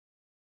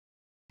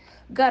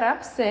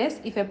Garab says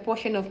if a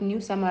portion of Neu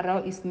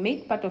Sammorau is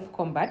made part of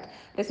Kombat,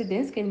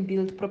 residents can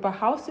build proper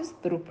houses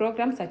through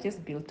programs such as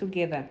Build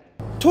Together.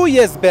 2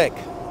 years back,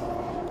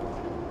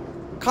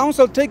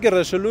 Council take a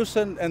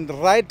resolution and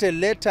write a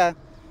letter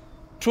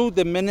to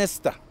the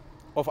Minister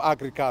of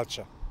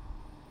Agriculture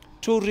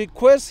to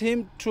request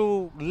him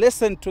to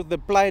listen to the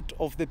plight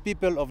of the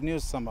people of Neu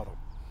Sommerau.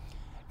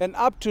 And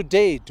up to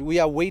date, we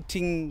are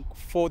waiting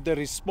for the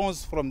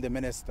response from the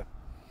Minister.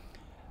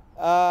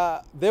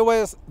 There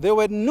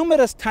were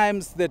numerous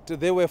times that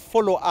they were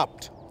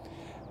follow-up.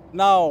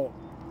 Now,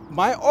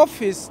 my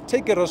office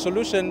take a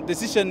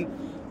decision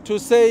to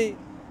say,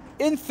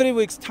 in 3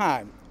 weeks'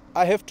 time,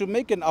 I have to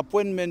make an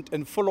appointment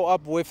and follow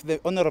up with the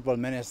Honorable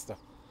Minister,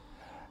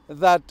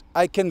 that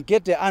I can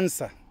get the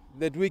answer,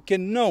 that we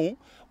can know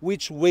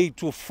which way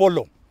to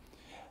follow.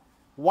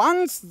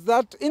 Once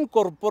that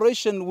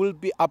incorporation will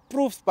be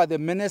approved by the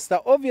Minister,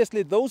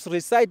 obviously those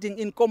residing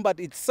in Kombat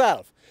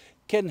itself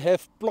can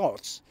have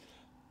plots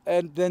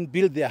and then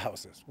build their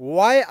houses.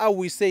 Why are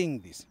we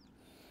saying this?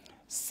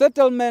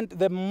 Settlement,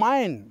 the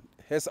mine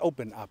has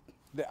opened up.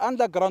 The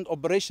underground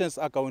operations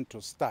are going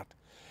to start.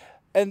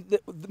 And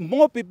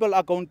more people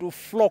are going to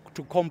flock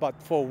to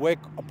Kombat for work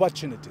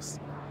opportunities.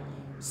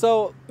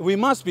 So we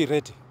must be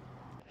ready.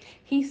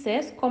 He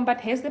says Kombat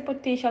has the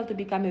potential to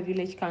become a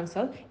village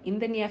council in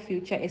the near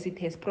future as it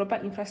has proper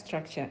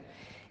infrastructure.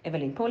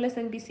 Evelyn Paulus,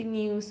 NBC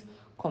News,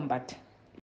 Kombat.